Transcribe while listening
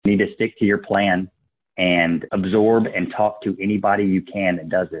to stick to your plan and absorb and talk to anybody you can that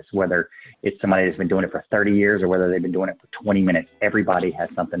does this, whether it's somebody that's been doing it for 30 years or whether they've been doing it for 20 minutes. Everybody has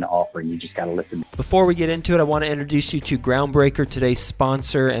something to offer, and you just got to listen. Before we get into it, I want to introduce you to Groundbreaker, today's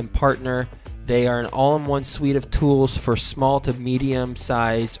sponsor and partner. They are an all-in-one suite of tools for small to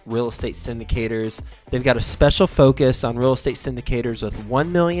medium-sized real estate syndicators. They've got a special focus on real estate syndicators with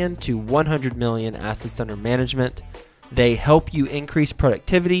 1 million to 100 million assets under management. They help you increase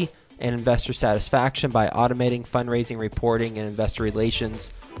productivity and investor satisfaction by automating fundraising, reporting, and investor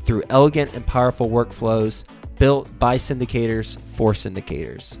relations through elegant and powerful workflows built by syndicators for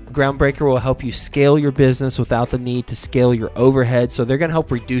syndicators. Groundbreaker will help you scale your business without the need to scale your overhead. So they're going to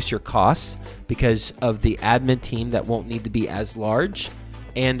help reduce your costs because of the admin team that won't need to be as large.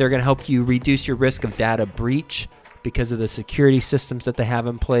 And they're going to help you reduce your risk of data breach because of the security systems that they have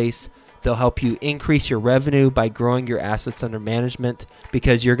in place. They'll help you increase your revenue by growing your assets under management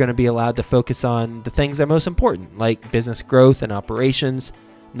because you're going to be allowed to focus on the things that are most important, like business growth and operations,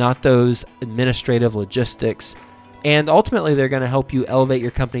 not those administrative logistics. And ultimately, they're going to help you elevate your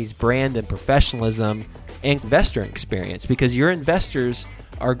company's brand and professionalism and investor experience because your investors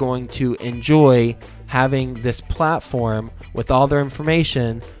are going to enjoy having this platform with all their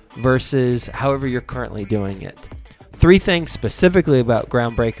information versus however you're currently doing it. 3 things specifically about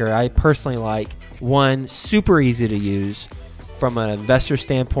Groundbreaker I personally like. 1, super easy to use from an investor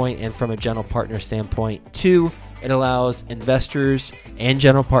standpoint and from a general partner standpoint. 2, it allows investors and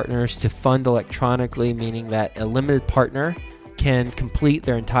general partners to fund electronically, meaning that a limited partner can complete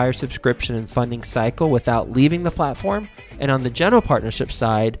their entire subscription and funding cycle without leaving the platform. And on the general partnership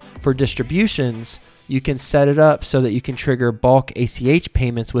side, for distributions, you can set it up so that you can trigger bulk ACH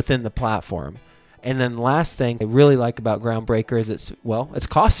payments within the platform. And then the last thing I really like about Groundbreaker is it's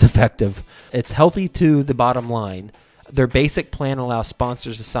cost effective. It's healthy to the bottom line. Their basic plan allows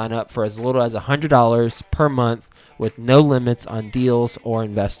sponsors to sign up for as little as $100 per month with no limits on deals or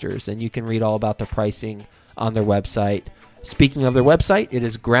investors. And you can read all about the pricing on their website. Speaking of their website, it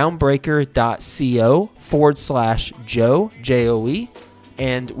is groundbreaker.co/Joe, Joe.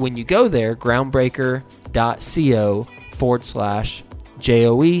 And when you go there,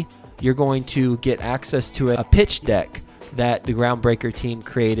 groundbreaker.co/Joe, you're going to get access to a pitch deck that the Groundbreaker team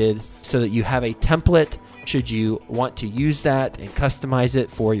created so that you have a template should you want to use that and customize it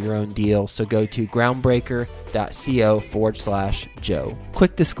for your own deal. So go to groundbreaker.co/Joe.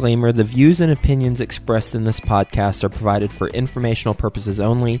 Quick disclaimer, the views and opinions expressed in this podcast are provided for informational purposes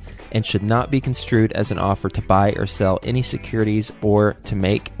only and should not be construed as an offer to buy or sell any securities or to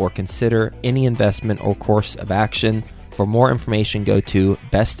make or consider any investment or course of action. For more information, go to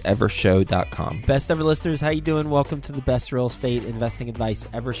bestevershow.com. Best Ever listeners, how you doing? Welcome to the Best Real Estate Investing Advice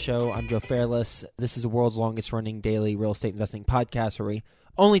Ever Show. I'm Joe Fairless. This is the world's longest running daily real estate investing podcast where we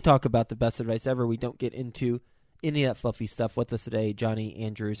only talk about the best advice ever. We don't get into any of that fluffy stuff. With us today, Johnny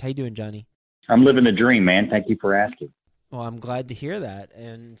Andrews. How you doing, Johnny? I'm living the dream, man. Thank you for asking. Well, I'm glad to hear that.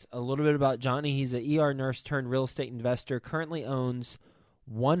 And a little bit about Johnny. He's an ER nurse turned real estate investor, currently owns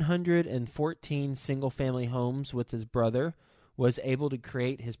 114 single-family homes with his brother, was able to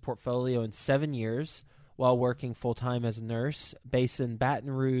create his portfolio in 7 years while working full-time as a nurse, based in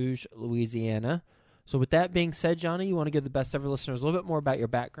Baton Rouge, Louisiana. So with that being said, Johnny, you want to give the Best Ever listeners a little bit more about your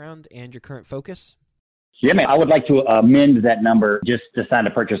background and your current focus? Yeah, man. I would like to amend that number just to sign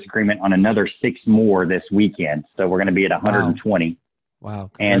a purchase agreement on another 6 more this weekend. So we're going to be at 120. Wow.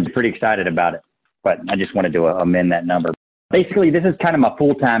 And pretty excited about it. But I just wanted to amend that number. Basically, this is kind of my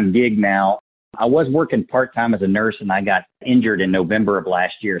full-time gig now. I was working part-time as a nurse, and I got injured in November of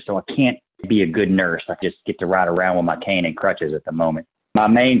last year, so I can't be a good nurse. I just get to ride around with my cane and crutches at the moment. My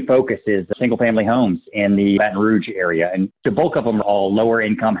main focus is single-family homes in the Baton Rouge area, and the bulk of them are all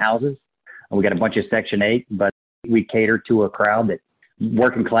lower-income houses. We got a bunch of Section 8, but we cater to a crowd that's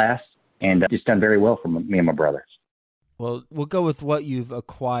working class and just done very well for me and my brother. Well, we'll go with what you've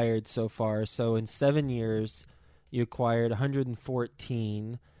acquired so far. So in 7 years, you acquired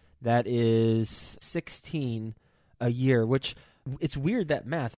 114. That is 16 a year, which it's weird, that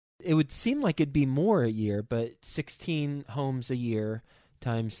math. It would seem like it'd be more a year, but 16 homes a year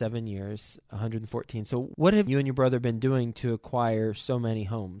times 7 years, 114. So what have you and your brother been doing to acquire so many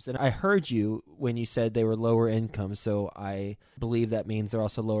homes? And I heard you when you said they were lower income, so I believe that means they're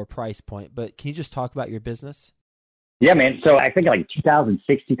also lower price point. But can you just talk about your business? Yeah, man. So I think like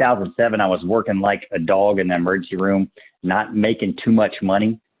 2006, 2007, I was working like a dog in the emergency room, not making too much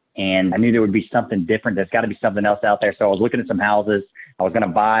money. And I knew there would be something different. There's got to be something else out there. So I was looking at some houses. I was going to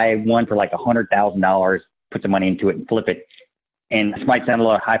buy one for like $100,000, put some money into it and flip it. And this might sound a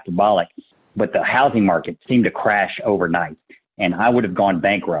little hyperbolic, but the housing market seemed to crash overnight. and I would have gone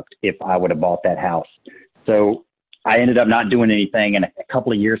bankrupt if I would have bought that house. So I ended up not doing anything, and a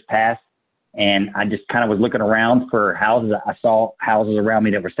couple of years passed, and I just kind of was looking around for houses. I saw houses around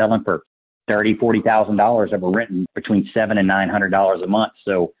me that were selling for $30,000-$40,000 that were renting between $700 and $900 a month.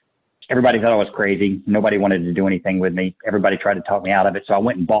 So everybody thought I was crazy. Nobody wanted to do anything with me. Everybody tried to talk me out of it. So I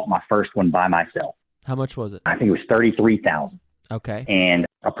went and bought my first one by myself. How much was it? I think it was $33,000. Okay. And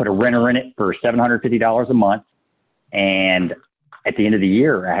I put a renter in it for $750 a month. And at the end of the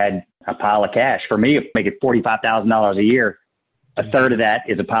year, I had a pile of cash. For me, making $45,000 a year, a third of that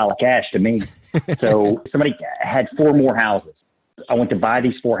is a pile of cash to me. So somebody had 4 more houses. I went to buy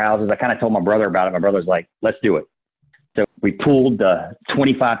these 4 houses. I kind of told my brother about it. My brother's like, let's do it. So we pooled the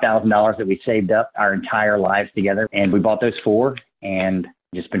 $25,000 that we saved up our entire lives together, and we bought those 4 and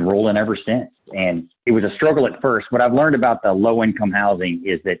just been rolling ever since. And it was a struggle at first. What I've learned about the low-income housing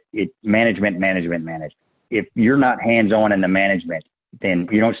is that it's management. If you're not hands-on in the management, then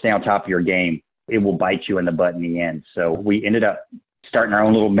you don't stay on top of your game. It will bite you in the butt in the end. So we ended up starting our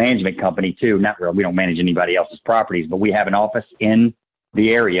own little management company too. Not really, we don't manage anybody else's properties, but we have an office in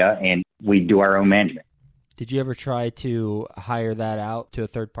the area and we do our own management. Did you ever try to hire that out to a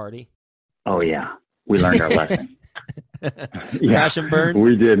third party? Oh yeah. We learned our lesson. Crash and burn?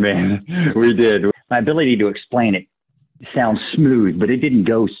 We did, man. We did. My ability to explain it sounds smooth, but it didn't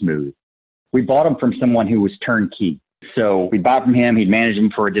go smooth. We bought them from someone who was turnkey. So we'd buy from him. He'd manage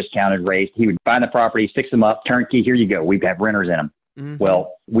them for a discounted rate. He would find the properties, fix them up, turnkey. Here you go. We'd have renters in them. Mm-hmm.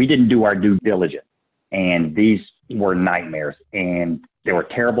 Well, we didn't do our due diligence, and these were nightmares. And they were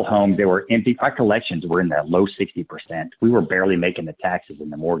terrible homes. They were empty. Our collections were in the low 60%. We were barely making the taxes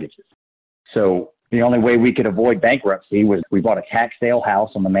and the mortgages. So the only way we could avoid bankruptcy was we bought a tax sale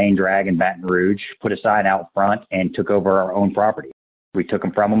house on the main drag in Baton Rouge, put a sign out front, and took over our own property. We took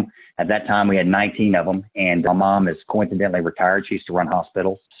them from them. At that time, we had 19 of them, and my mom is coincidentally retired. She used to run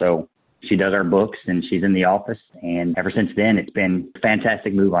hospitals, so she does our books, and she's in the office. And ever since then, it's been a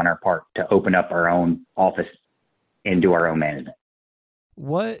fantastic move on our part to open up our own office and do our own management.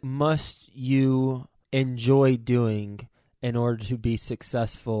 What must you enjoy doing in order to be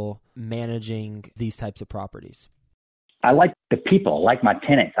successfh managing these types of properties? I like the people. I like my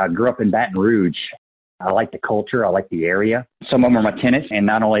tenants. I grew up in Baton Rouge. I like the culture. I like the area. Some of them are my tenants, and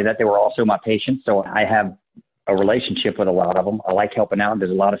not only that, they were also my patients. So I have a relationship with a lot of them. I like helping out.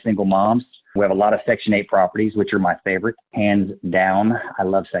 There's a lot of single moms. We have a lot of Section 8 properties, which are my favorite. Hands down, I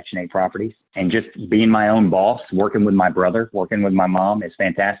love Section 8 properties. And just being my own boss, working with my brother, working with my mom is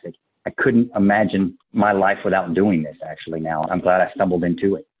fantastic. I couldn't imagine my life without doing this, actually, now. I'm glad I stumbled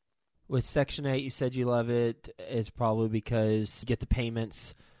into it. With Section 8, you said you love it. It's probably because you get the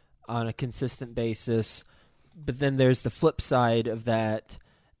payments on a consistent basis. But then there's the flip side of that,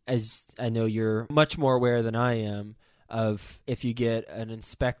 as I know you're much more aware than I am, of if you get an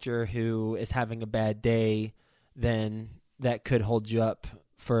inspector who is having a bad day, then that could hold you up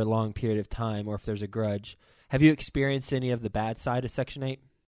for a long period of time, or if there's a grudge. Have you experienced any of the bad side of Section 8?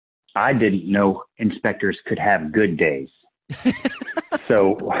 I didn't know inspectors could have good days.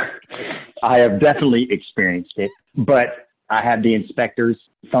 So I have definitely experienced it, but I have the inspectors'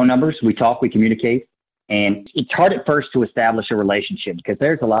 phone numbers. We talk, we communicate, and it's hard at first to establish a relationship because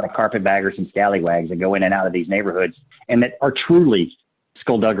there's a lot of carpetbaggers and scallywags that go in and out of these neighborhoods and that are truly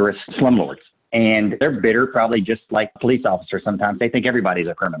skullduggerous slumlords. And they're bitter, probably just like police officers sometimes. They think everybody's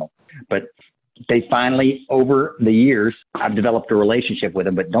a criminal. But they finally, over the years, I've developed a relationship with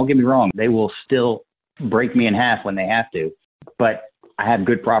them. But don't get me wrong, they will still break me in half when they have to. But I have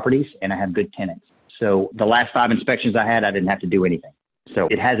good properties and I have good tenants. So the last 5 inspections I had, I didn't have to do anything. So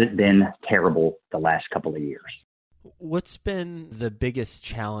it hasn't been terrible the last couple of years. What's been the biggest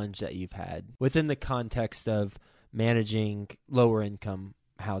challenge that you've had within the context of managing lower income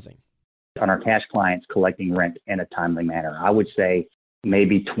housing? On our cash clients collecting rent in a timely manner, I would say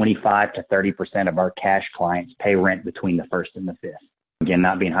maybe 25 to 30% of our cash clients pay rent between the 1st and the 5th. Again,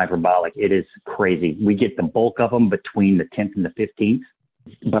 not being hyperbolic, it is crazy. We get the bulk of them between the 10th and the 15th.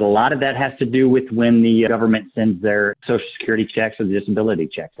 But a lot of that has to do with when the government sends their Social Security checks or disability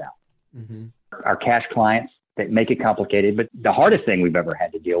checks out. Mm-hmm. Our cash clients, that make it complicated. But the hardest thing we've ever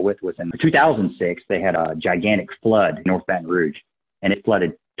had to deal with was in 2006, they had a gigantic flood in North Baton Rouge, and it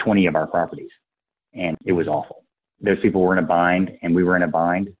flooded 20 of our properties. And it was awful. Those people were in a bind, and we were in a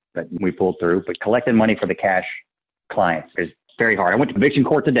bind, but we pulled through. But collecting money for the cash clients is very hard. I went to eviction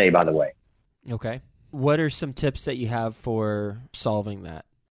court today, by the way. Okay. What are some tips that you have for solving that?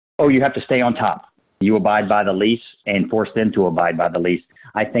 Oh, you have to stay on top. You abide by the lease and force them to abide by the lease.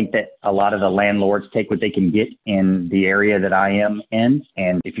 I think that a lot of the landlords take what they can get in the area that I am in.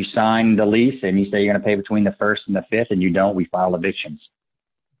 And if you sign the lease and you say you're going to pay between the 1st and the 5th and you don't, we file evictions.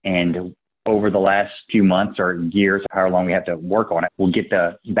 And over the last few months or years, however long we have to work on it, we'll get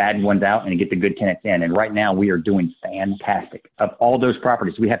the bad ones out and get the good tenants in. And right now we are doing fantastic. Of all those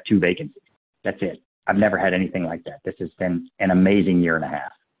properties, we have 2 vacancies. That's it. I've never had anything like that. This has been an amazing year and a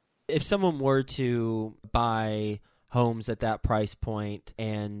half. If someone were to buy homes at that price point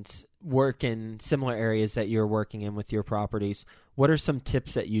and work in similar areas that you're working in with your properties, what are some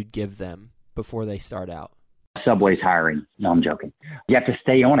tips that you'd give them before they start out? Subway's hiring. No, I'm joking. You have to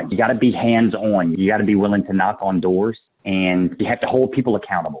stay on it. You got to be hands-on. You got to be willing to knock on doors, and you have to hold people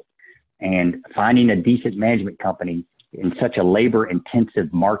accountable. And finding a decent management company in such a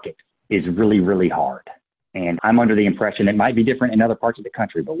labor-intensive market is really, really hard. And I'm under the impression it might be different in other parts of the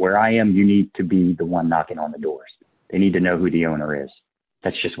country, but where I am, you need to be the one knocking on the doors. They need to know who the owner is.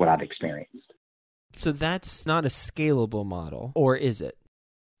 That's just what I've experienced. So that's not a scalable model, or is it?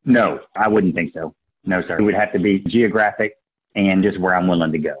 No, I wouldn't think so. No, sir. It would have to be geographic and just where I'm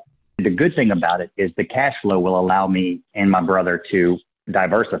willing to go. The good thing about it is the cash flow will allow me and my brother to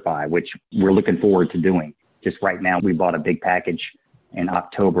diversify, which we're looking forward to doing. Just right now, we bought a big package in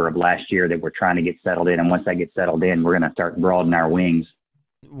October of last year that we're trying to get settled in. And once that gets settled in, we're going to start broadening our wings.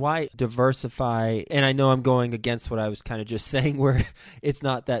 Why diversify? And I know I'm going against what I was kind of just saying where it's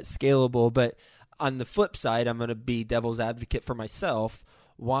not that scalable, but on the flip side, I'm going to be devil's advocate for myself.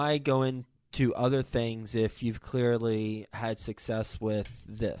 Why go into other things if you've clearly had success with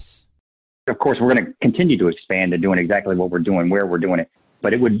this? Of course, we're going to continue to expand and doing exactly what we're doing, where we're doing it.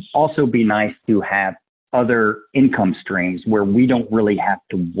 But it would also be nice to have other income streams where we don't really have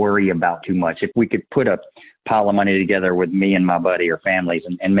to worry about too much. If we could put a pile of money together with me and my buddy or families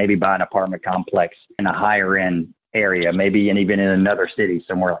and maybe buy an apartment complex in a higher end area, maybe and even in another city,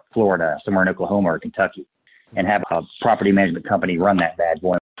 somewhere like Florida, somewhere in Oklahoma or Kentucky, and have a property management company run that bad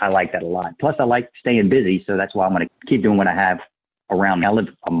boy. I like that a lot. Plus, I like staying busy, so that's why I'm going to keep doing what I have around me. I live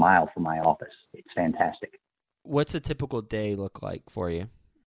a mile from my office. It's fantastic. What's a typical day look like for you?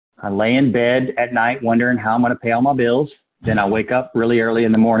 I lay in bed at night wondering how I'm going to pay all my bills. Then I wake up really early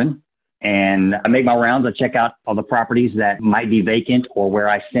in the morning and I make my rounds. I check out all the properties that might be vacant or where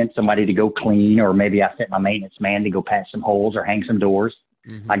I sent somebody to go clean, or maybe I sent my maintenance man to go patch some holes or hang some doors.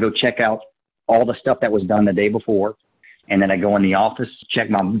 Mm-hmm. I go check out all the stuff that was done the day before. And then I go in the office,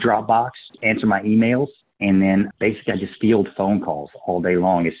 check my Dropbox, answer my emails. And then basically I just field phone calls all day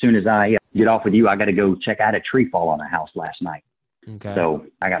long. As soon as I get off with you, I got to go check out a tree fall on a house last night. Okay. So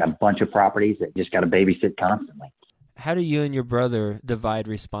I got a bunch of properties that just got to babysit constantly. How do you and your brother divide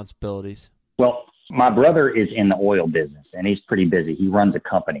responsibilities? Well, my brother is in the oil business and he's pretty busy. He runs a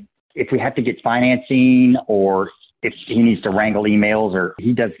company. If we have to get financing or if he needs to wrangle emails, or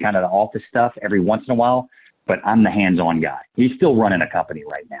he does kind of the office stuff every once in a while, but I'm the hands-on guy. He's still running a company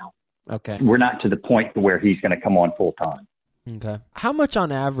right now. Okay. We're not to the point where he's going to come on full time. Okay. How much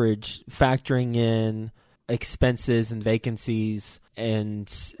on average, factoring in expenses and vacancies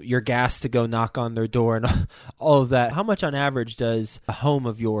and your gas to go knock on their door and all of that, how much on average does a home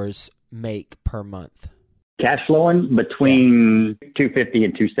of yours make per month? Cash flowing between $250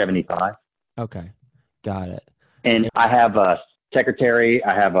 and $275. Okay. Got it. And I have a secretary.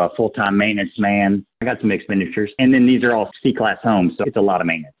 I have a full-time maintenance man. I got some expenditures. And then these are all C-class homes, so it's a lot of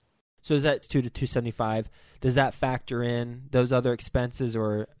maintenance. So is that $2 to $275? Does that factor in those other expenses,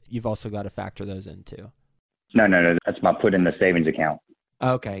 or you've also got to factor those in too? No. That's my put in the savings account.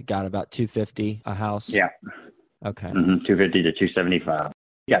 Okay, got about $250 a house. Yeah. Okay. $250 to $275.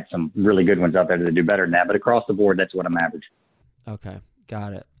 Got some really good ones out there that do better than that, but across the board, that's what I'm averaging. Okay,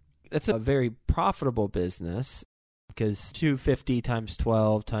 got it. That's a very profitable business because $250 times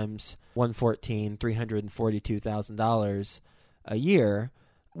 12 times 114, $342,000 a year.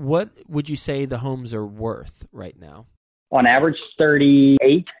 What would you say the homes are worth right now? On average,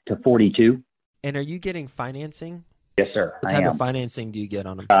 38 to 42. And are you getting financing? Yes, sir. What type of financing do you get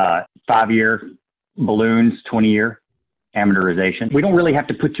on them? 5-year balloons, 20-year amortization. We don't really have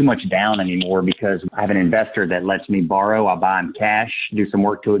to put too much down anymore because I have an investor that lets me borrow. I buy him cash, do some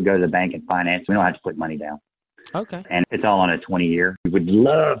work to it, go to the bank and finance. We don't have to put money down. Okay. And it's all on a 20-year. We would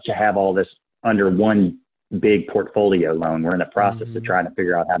love to have all this under one big portfolio loan. We're in the process of trying to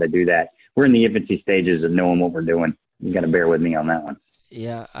figure out how to do that. We're in the infancy stages of knowing what we're doing. You got to bear with me on that one.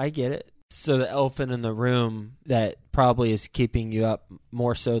 Yeah, I get it. So the elephant in the room that probably is keeping you up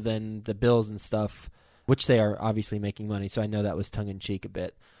more so than the bills and stuff, which they are obviously making money, so I know that was tongue-in-cheek a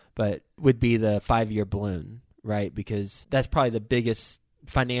bit, but would be the 5-year balloon, right? Because that's probably the biggest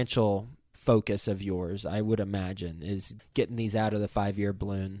financial focus of yours, I would imagine, is getting these out of the 5-year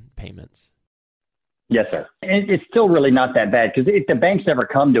balloon payments. Yes, sir. And it's still really not that bad because if the banks ever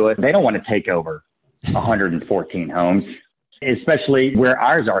come to us, they don't want to take over 114 homes, especially where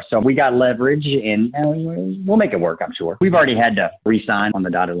ours are. So we got leverage and we'll make it work, I'm sure. We've already had to re-sign on the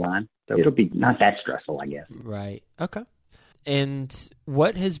dotted line. So it'll be not that stressful, I guess. Right. Okay. And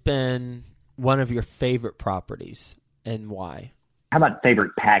what has been one of your favorite properties and why? How about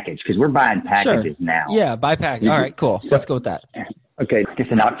favorite package? Because we're buying packages now. Yeah, buy package. All right, cool. Let's go with that. Okay. I guess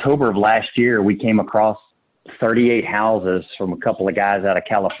in October of last year, we came across 38 houses from a couple of guys out of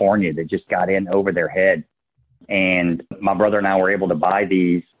California that just got in over their head. And my brother and I were able to buy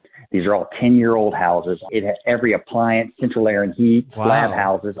these. These are all 10-year-old houses. It had every appliance, central air and heat, slab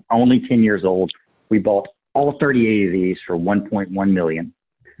houses, only 10 years old. We bought all 38 of these for $1.1 million.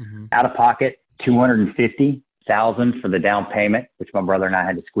 Mm-hmm. Out of pocket, $250,000 for the down payment, which my brother and I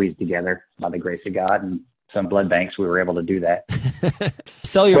had to squeeze together by the grace of God and some blood banks. We were able to do that.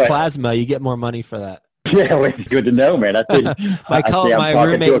 Sell your plasma, you get more money for that. Yeah, well, it's good to know, man. I'm talking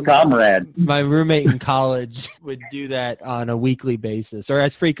to a comrade. My roommate in college would do that on a weekly basis, or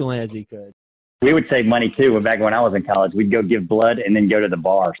as frequently as he could. We would save money too. Back when I was in college, we'd go give blood and then go to the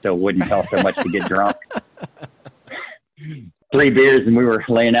bar, so it wouldn't cost so much to get drunk. 3 beers and we were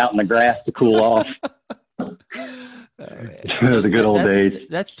laying out in the grass to cool off. The good old days.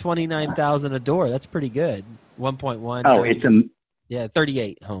 That's $29,000 a door. That's pretty good. 1.1. Oh, 30, it's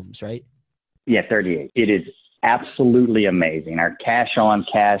 38 homes, right? Yeah, 38. It is absolutely amazing. Our cash on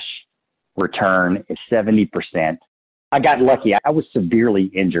cash return is 70%. I got lucky. I was severely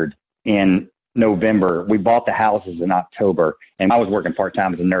injured in November. We bought the houses in October, and I was working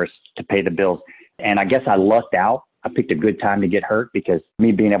part-time as a nurse to pay the bills. And I guess I lucked out. I picked a good time to get hurt because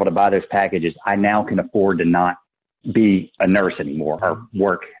me being able to buy those packages, I now can afford to not be a nurse anymore or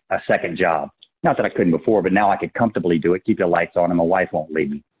work a second job. Not that I couldn't before, but now I could comfortably do it, keep the lights on, and my wife won't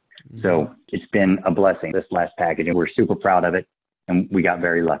leave me. So it's been a blessing, this last package, and we're super proud of it, and we got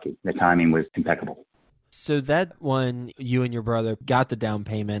very lucky. The timing was impeccable. So that one, you and your brother got the down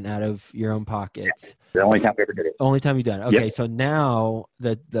payment out of your own pockets. The only time we ever did it. Only time you've done it. Okay, Yep. So now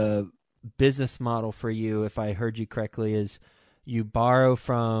the business model for you, if I heard you correctly, is you borrow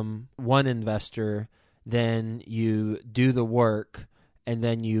from one investor, then you do the work, and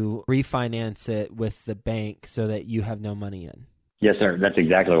then you refinance it with the bank so that you have no money in. Yes, sir. That's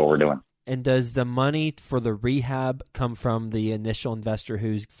exactly what we're doing. And does the money for the rehab come from the initial investor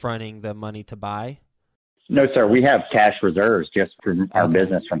who's fronting the money to buy? No, sir. We have cash reserves just from our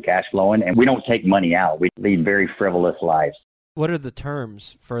business from cash flowing, and we don't take money out. We lead very frivolous lives. What are the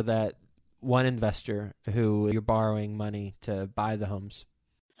terms for that one investor who you're borrowing money to buy the homes?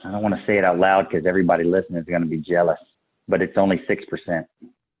 I don't want to say it out loud because everybody listening is going to be jealous, but it's only 6%.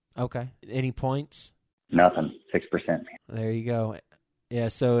 Okay. Any points? Nothing. 6%. There you go. Yeah,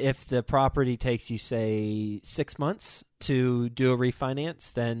 so if the property takes you, say, 6 months to do a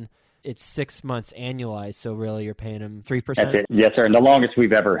refinance, then it's 6 months annualized, so really you're paying him 3%? That's it. Yes, sir. And the longest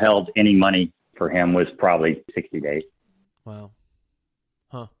we've ever held any money for him was probably 60 days. Wow.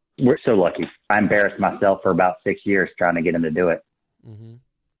 Huh. We're so lucky. I embarrassed myself for about 6 years trying to get him to do it. Mm-hmm.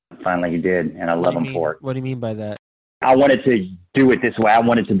 Finally, he did, and I love him for it. What do you mean by that? I wanted to do it this way. I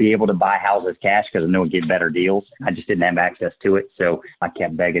wanted to be able to buy houses cash because I know I'd get better deals. I just didn't have access to it, so I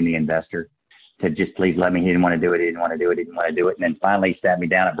kept begging the investor to just please let me. He didn't want to do it. He didn't want to do it. He didn't want to do it. And then finally he sat me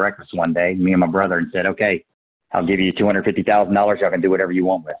down at breakfast one day, me and my brother, and said, okay, I'll give you $250,000. Y'all can do whatever you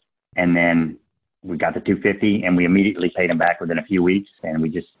want with. And then we got the $250,000 and we immediately paid him back within a few weeks. And we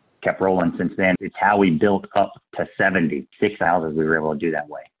just kept rolling since then. It's how we built up to 76 houses we were able to do that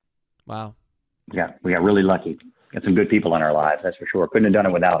way. Wow. We got really lucky. Got some good people in our lives, that's for sure. Couldn't have done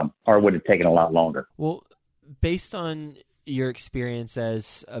it without them, or it would have taken a lot longer. Well, based on your experience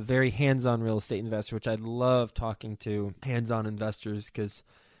as a very hands-on real estate investor, which I love talking to hands-on investors because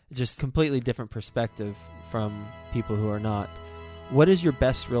it's just completely different perspective from people who are not. What is your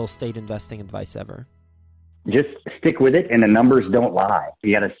best real estate investing advice ever? Just stick with it, and the numbers don't lie.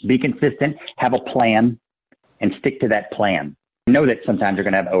 You got to be consistent, have a plan, and stick to that plan. Know that sometimes you're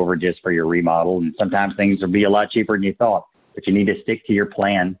going to have overages for your remodel, and sometimes things will be a lot cheaper than you thought. But you need to stick to your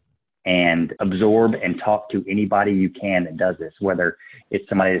plan and absorb and talk to anybody you can that does this, whether it's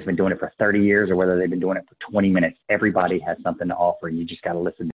somebody that's been doing it for 30 years or whether they've been doing it for 20 minutes. Everybody has something to offer, and you just got to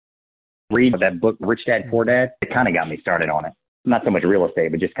listen. Read that book, Rich Dad, Poor Dad. It kind of got me started on it. Not so much real estate,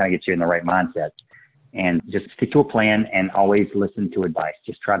 but just kind of get you in the right mindset. And just stick to a plan and always listen to advice.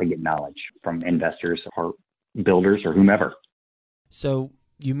 Just try to get knowledge from investors or builders or whomever. So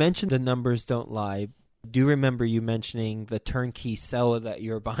you mentioned the numbers don't lie. Do remember you mentioning the turnkey seller that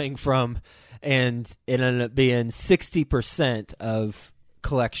you were buying from, and it ended up being 60% of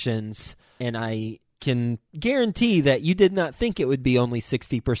collections, and I can guarantee that you did not think it would be only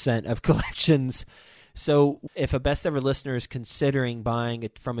 60% of collections. So if a best ever listener is considering buying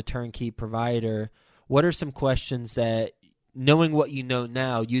it from a turnkey provider, what are some questions that, knowing what you know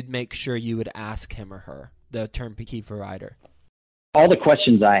now, you'd make sure you would ask him or her, the turnkey provider? All the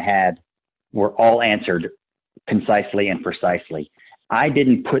questions I had were all answered concisely and precisely. I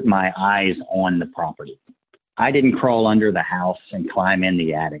didn't put my eyes on the property. I didn't crawl under the house and climb in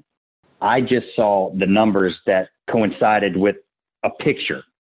the attic. I just saw the numbers that coincided with a picture.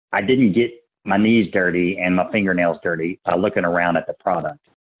 I didn't get my knees dirty and my fingernails dirty looking around at the product.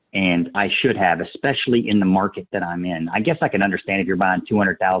 And I should have, especially in the market that I'm in. I guess I can understand if you're buying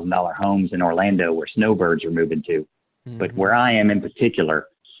 $200,000 homes in Orlando where snowbirds are moving to. Mm-hmm. But where I am in particular,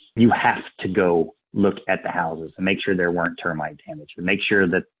 you have to go look at the houses and make sure there weren't termite damage, and make sure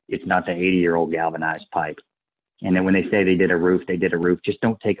that it's not the 80-year-old galvanized pipe. And then when they say they did a roof, they did a roof. Just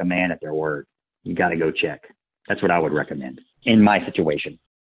don't take a man at their word. You got to go check. That's what I would recommend in my situation.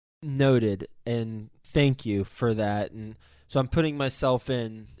 Noted. And thank you for that. And so I'm putting myself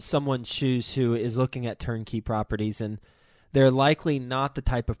in someone's shoes who is looking at turnkey properties, and they're likely not the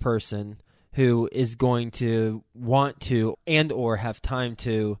type of person who is going to want to and or have time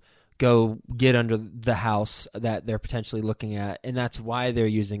to go get under the house that they're potentially looking at. And that's why they're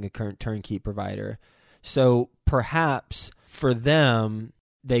using a current turnkey provider. So perhaps for them,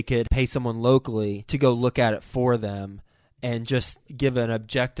 they could pay someone locally to go look at it for them and just give an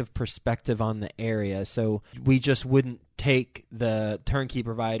objective perspective on the area. So we just wouldn't take the turnkey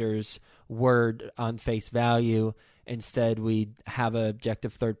provider's word on face value. Instead, we'd have an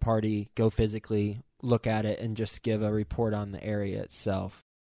objective third party go physically look at it and just give a report on the area itself.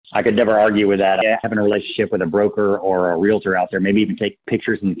 I could never argue with that. Having a relationship with a broker or a realtor out there, maybe even take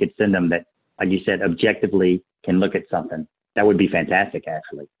pictures and could send them that, like you said, objectively can look at something. That would be fantastic,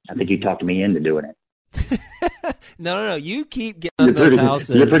 actually. I think you talked me into doing it. No. You keep getting on those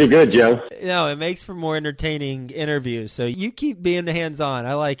houses. You're pretty good, Joe. No, it makes for more entertaining interviews. So you keep being hands-on.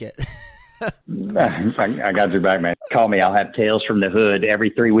 I like it. I got your back, man. Call me. I'll have tales from the hood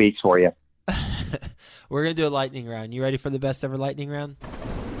every 3 weeks for you. We're going to do a lightning round. You ready for the best ever lightning round?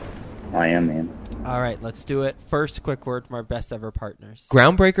 I am, man. All right, let's do it. First, a quick word from our best ever partners.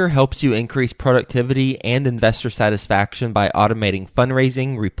 Groundbreaker helps you increase productivity and investor satisfaction by automating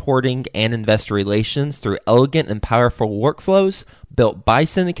fundraising, reporting, and investor relations through elegant and powerful workflows built by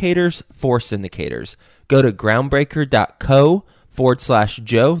syndicators for syndicators. Go to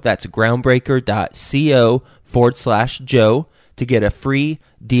groundbreaker.co/Joe. That's groundbreaker.co/Joe to get a free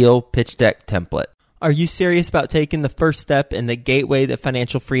deal pitch deck template. Are you serious about taking the first step in the gateway to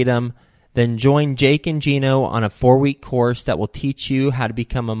financial freedom? Then join Jake and Gino on a 4-week course that will teach you how to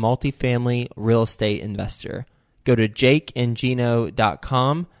become a multifamily real estate investor. Go to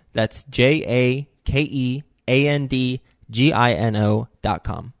jakeandgino.com. That's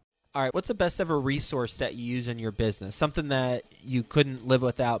JakeandGino.com. All right, what's the best ever resource that you use in your business? Something that you couldn't live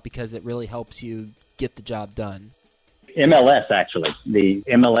without because it really helps you get the job done. MLS, actually. The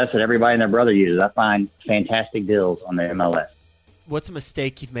MLS that everybody and their brother uses. I find fantastic deals on the MLS. What's a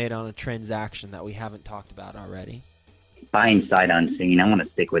mistake you've made on a transaction that we haven't talked about already? Buying sight unseen. I want to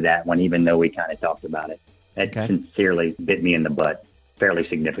stick with that one, even though we kind of talked about it. That sincerely bit me in the butt fairly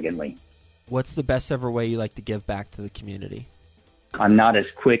significantly. What's the best ever way you like to give back to the community? I'm not as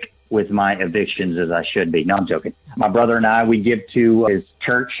quick with my evictions as I should be. No, I'm joking. My brother and I, we give to his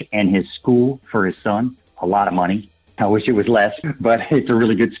church and his school for his son a lot of money. I wish it was less, but it's a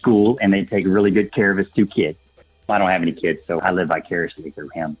really good school, and they take really good care of his 2 kids. I don't have any kids, so I live vicariously through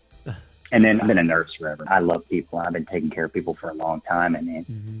him. And then I've been a nurse forever. I love people. I've been taking care of people for a long time,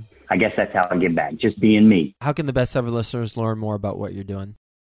 and I guess that's how I give back, just being me. How can the best ever listeners learn more about what you're doing?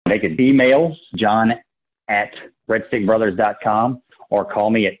 They could email john@redstickbrothers.com or call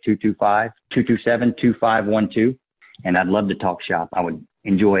me at 225-227-2512, and I'd love to talk shop. I would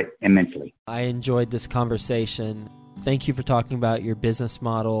enjoy it immensely. I enjoyed this conversation. Thank you for talking about your business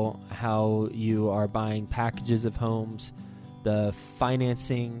model, how you are buying packages of homes, the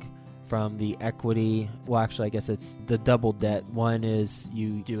financing from the equity. Well, actually, I guess it's the double debt. One is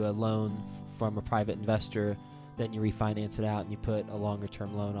you do a loan from a private investor, then you refinance it out and you put a longer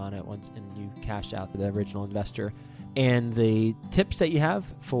term loan on it once, and you cash out the original investor. And the tips that you have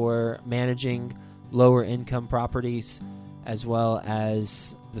for managing lower income properties, as well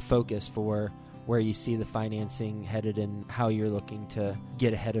as the focus for where you see the financing headed and how you're looking to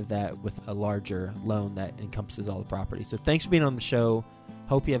get ahead of that with a larger loan that encompasses all the property. So thanks for being on the show.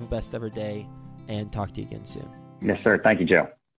 Hope you have a best ever day. and talk to you again soon. Yes, sir. Thank you, Joe.